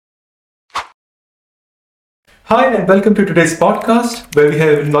Hi, and welcome to today's podcast where we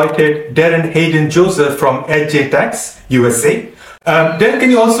have invited Darren Hayden Joseph from Offshore Tax, USA. Darren, can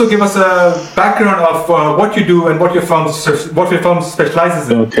you also give us a background of what you do and what your firm specializes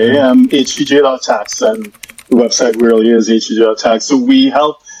in? Okay, HTJ.tax, and the website really is HTJ.tax. So we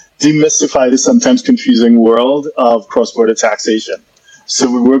help demystify the sometimes confusing world of cross-border taxation. So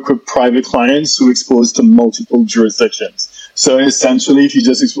we work with private clients who are exposed to multiple jurisdictions. So essentially, if you're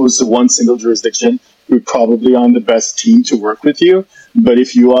just exposed to one single jurisdiction, we're probably on the best team to work with you. But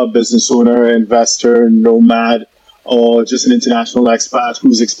if you are a business owner, investor, nomad, or just an international expat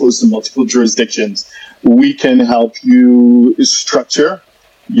who's exposed to multiple jurisdictions, we can help you structure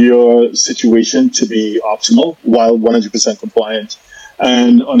your situation to be optimal while 100% compliant.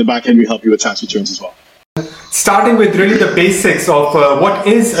 And on the back end, we help you with tax returns as well. Starting with really the basics of what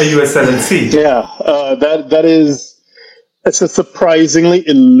is a US LLC? Yeah, it's a surprisingly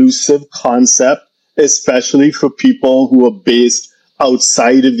elusive concept, especially for people who are based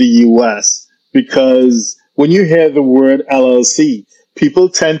outside of the US, because when you hear the word LLC, people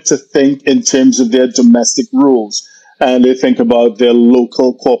tend to think in terms of their domestic rules, and they think about their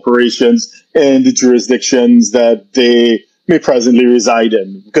local corporations in the jurisdictions that they may presently reside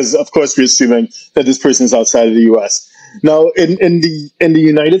in, because of course we're assuming that this person is outside of the US. Now, in the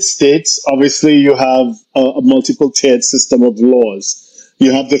United States, obviously you have a multiple tiered system of laws.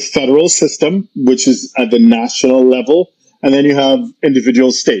 You have the federal system, which is at the national level, and then you have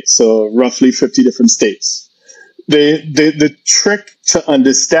individual states, so roughly 50 different states. The trick to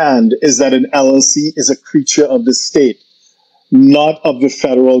understand is that an LLC is a creature of the state, not of the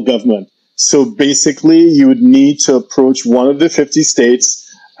federal government. So basically, you would need to approach one of the 50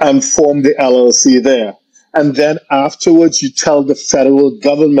 states and form the LLC there. And then afterwards, you tell the federal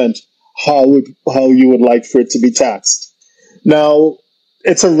government how you would like for it to be taxed. Now,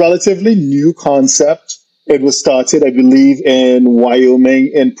 it's a relatively new concept. It was started, I believe, in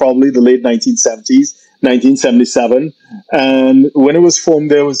Wyoming in probably the late 1970s, 1977. And when it was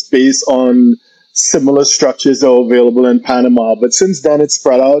formed, there was based on similar structures that were available in Panama. But since then, it's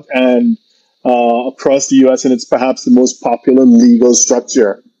spread out and across the U.S., and it's perhaps the most popular legal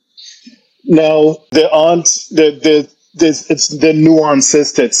structure. Now, there are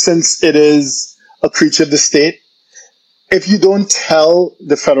nuances that since it is a creature of the state, if you don't tell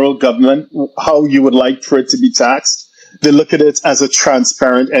the federal government how you would like for it to be taxed, they look at it as a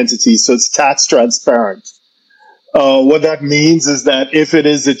transparent entity. So it's tax transparent. What that means is that if it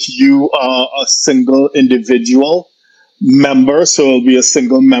is that you are a single individual member, so it'll be a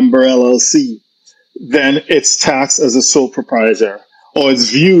single member LLC, then it's taxed as a sole proprietor, or it's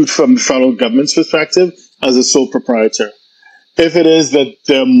viewed from the federal government's perspective as a sole proprietor. If it is that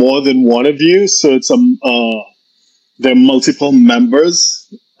there are more than one of you, so it's there are multiple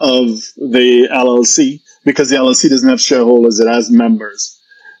members of the LLC, because the LLC doesn't have shareholders, it has members,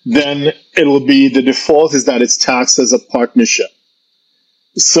 then it will be, the default is that it's taxed as a partnership.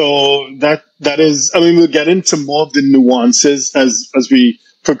 So that is, I mean, we'll get into more of the nuances as we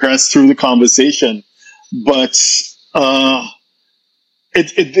progress through the conversation. But I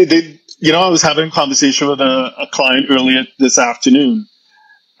was having a conversation with a client earlier this afternoon,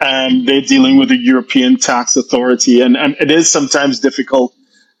 and they're dealing with the European Tax Authority, and it is sometimes difficult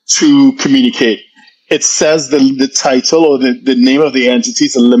to communicate. It says the title or the name of the entity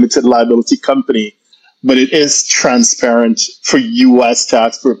is a limited liability company, but it is transparent for U.S.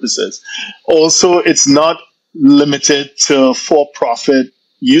 tax purposes. Also, it's not limited to for-profit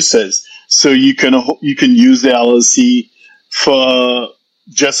uses. So you can use the LLC for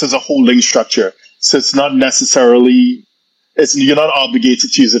just as a holding structure. So it's not necessarily, you're not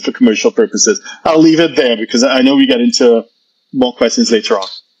obligated to use it for commercial purposes. I'll leave it there because I know we get into more questions later on.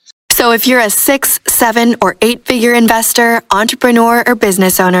 So if you're a 6, 7, or 8-figure investor, entrepreneur, or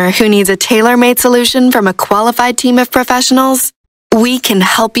business owner who needs a tailor-made solution from a qualified team of professionals, we can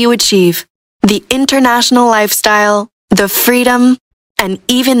help you achieve the international lifestyle, the freedom, and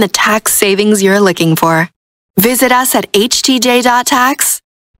even the tax savings you're looking for. Visit us at htj.tax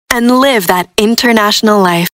and live that international life.